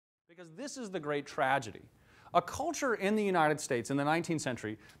Because this is the great tragedy. A culture in the United States in the 19th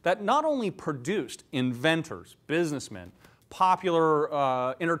century that not only produced inventors, businessmen,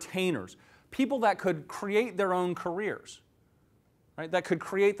 popular entertainers, people that could create their own careers, right, that could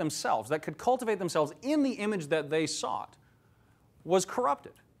create themselves, that could cultivate themselves in the image that they sought, was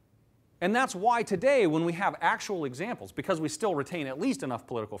corrupted. And that's why today, when we have actual examples, because we still retain at least enough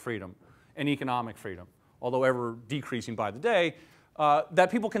political freedom and economic freedom, although ever decreasing by the day, that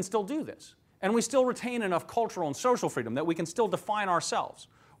people can still do this. And we still retain enough cultural and social freedom that we can still define ourselves.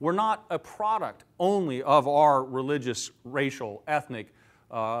 We're not a product only of our religious, racial, ethnic,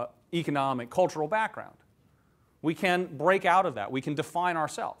 economic, cultural background. We can break out of that. We can define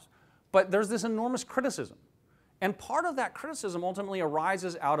ourselves. But there's this enormous criticism. And part of that criticism ultimately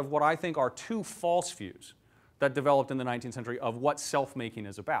arises out of what I think are two false views that developed in the 19th century of what self-making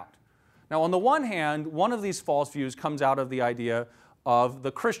is about. Now, on the one hand, one of these false views comes out of the idea of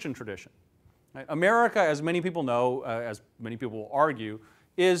the Christian tradition. Right? America, as many people know, as many people will argue,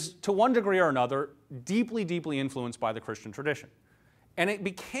 is to one degree or another deeply, deeply influenced by the Christian tradition. And it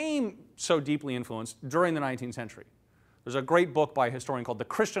became so deeply influenced during the 19th century. There's a great book by a historian called The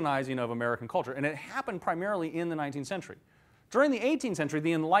Christianizing of American Culture, and it happened primarily in the 19th century. During the 18th century,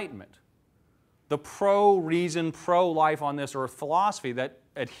 the Enlightenment, the pro-reason, pro-life on this earth philosophy that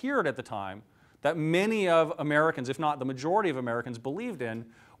adhered at the time, that many of Americans, if not the majority of Americans, believed in,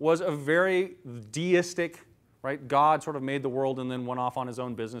 was a very deistic, right? God sort of made the world and then went off on his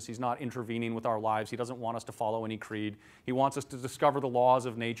own business. He's not intervening with our lives. He doesn't want us to follow any creed. He wants us to discover the laws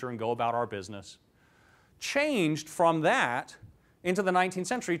of nature and go about our business. Changed from that into the 19th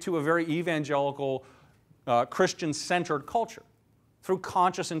century to a very evangelical, Christian-centered culture through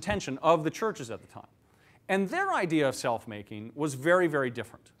conscious intention of the churches at the time. And their idea of self-making was very, very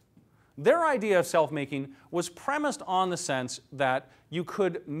different. Their idea of self-making was premised on the sense that you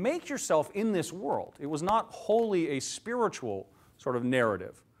could make yourself in this world. It was not wholly a spiritual sort of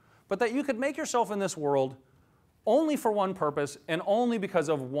narrative, but that you could make yourself in this world only for one purpose and only because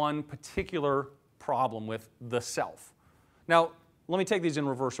of one particular problem with the self. Now, let me take these in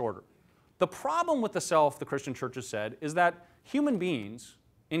reverse order. The problem with the self, the Christian Church has said, is that human beings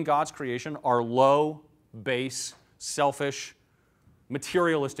in God's creation are low, base, selfish,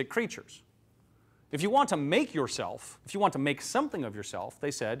 materialistic creatures. If you want to make yourself, if you want to make something of yourself,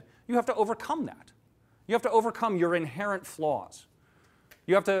 they said, you have to overcome that. You have to overcome your inherent flaws.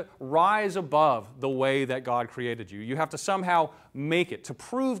 You have to rise above the way that God created you. You have to somehow make it, to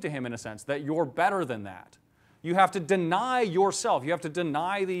prove to Him, in a sense, that you're better than that. You have to deny yourself. You have to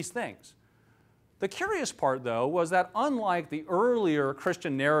deny these things. The curious part, though, was that unlike the earlier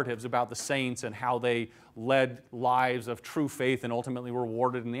Christian narratives about the saints and how they led lives of true faith and ultimately were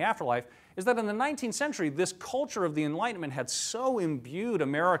rewarded in the afterlife, is that in the 19th century, this culture of the Enlightenment had so imbued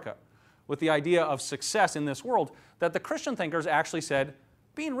America with the idea of success in this world that the Christian thinkers actually said,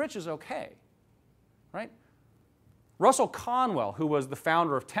 being rich is okay, right? Russell Conwell, who was the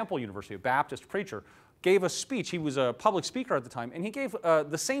founder of Temple University, a Baptist preacher, gave a speech. He was a public speaker at the time, and he gave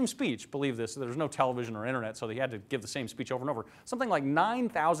the same speech, believe this, there's no television or internet, so he had to give the same speech over and over, something like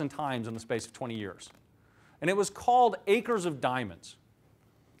 9,000 times in the space of 20 years. And it was called Acres of Diamonds.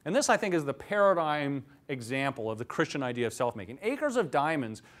 And this, I think, is the paradigm example of the Christian idea of self-making. Acres of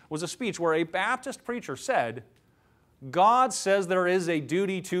Diamonds was a speech where a Baptist preacher said, God says there is a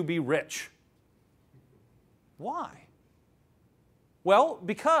duty to be rich. Why? Well,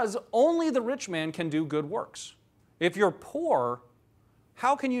 because only the rich man can do good works. If you're poor,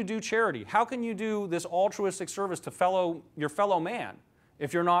 how can you do charity? How can you do this altruistic service to your fellow man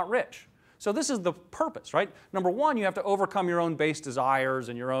if you're not rich? So this is the purpose, right? Number one, you have to overcome your own base desires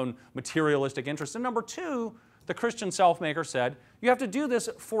and your own materialistic interests. And number two, the Christian self-maker said, you have to do this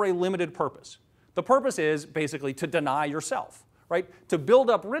for a limited purpose. The purpose is basically to deny yourself, right? To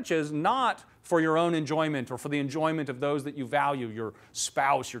build up riches not for your own enjoyment or for the enjoyment of those that you value, your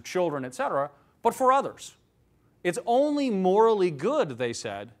spouse, your children, etc., but for others. It's only morally good, they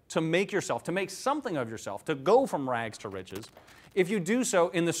said, to make yourself, to make something of yourself, to go from rags to riches, if you do so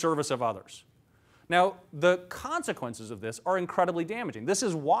in the service of others. Now, the consequences of this are incredibly damaging. This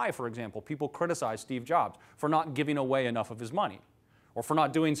is why, for example, people criticize Steve Jobs for not giving away enough of his money, or for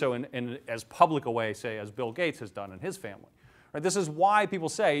not doing so in as public a way, say, as Bill Gates has done and his family. Right? This is why people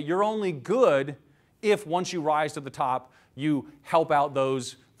say you're only good if once you rise to the top, you help out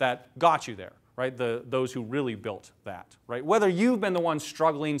those that got you there, right? Those who really built that, right? Whether you've been the one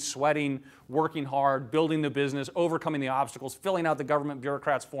struggling, sweating, working hard, building the business, overcoming the obstacles, filling out the government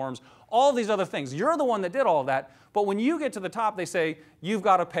bureaucrats' forms, all these other things. You're the one that did all of that, but when you get to the top, they say, you've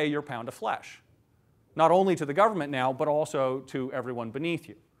got to pay your pound of flesh. Not only to the government now, but also to everyone beneath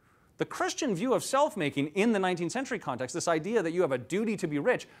you. The Christian view of self-making in the 19th century context, this idea that you have a duty to be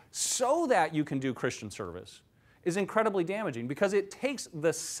rich so that you can do Christian service, is incredibly damaging because it takes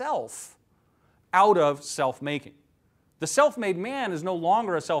the self out of self-making. The self-made man is no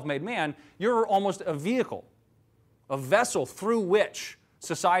longer a self-made man. You're almost a vehicle, a vessel through which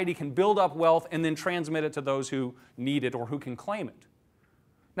society can build up wealth and then transmit it to those who need it or who can claim it.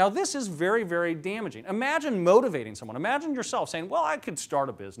 Now, this is very, very damaging. Imagine motivating someone. Imagine yourself saying, well, I could start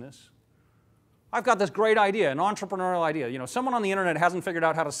a business. I've got this great idea, an entrepreneurial idea. You know, someone on the internet hasn't figured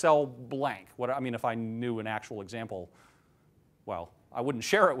out how to sell blank. I mean, if I knew an actual example, well, I wouldn't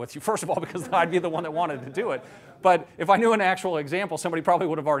share it with you, first of all, because I'd be the one that wanted to do it. But if I knew an actual example, somebody probably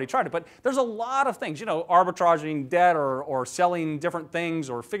would have already tried it. But there's a lot of things, you know, arbitraging debt or selling different things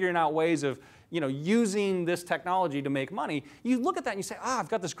or figuring out ways of, you know, using this technology to make money. You look at that and you say, I've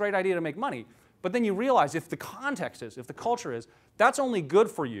got this great idea to make money. But then you realize if the context is, if the culture is, that's only good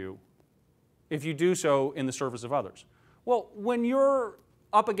for you if you do so in the service of others. Well, when you're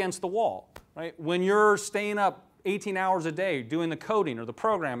up against the wall, right? When you're staying up 18 hours a day doing the coding or the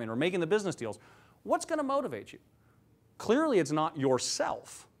programming or making the business deals, what's going to motivate you? Clearly, it's not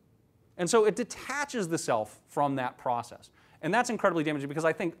yourself. And so it detaches the self from that process. And that's incredibly damaging because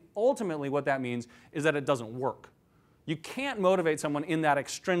I think ultimately what that means is that it doesn't work. You can't motivate someone in that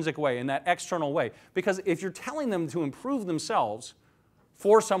extrinsic way, in that external way, because if you're telling them to improve themselves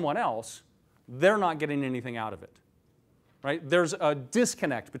for someone else, they're not getting anything out of it. Right? There's a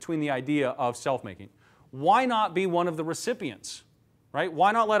disconnect between the idea of self-making. Why not be one of the recipients? Right?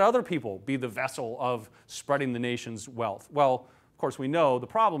 Why not let other people be the vessel of spreading the nation's wealth? Well, of course, we know the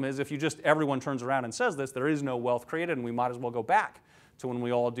problem is if you just everyone turns around and says this, there is no wealth created, and we might as well go back to when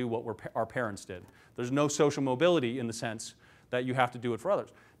we all do what our parents did. There's no social mobility in the sense that you have to do it for others.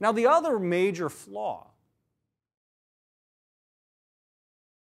 Now, the other major flaw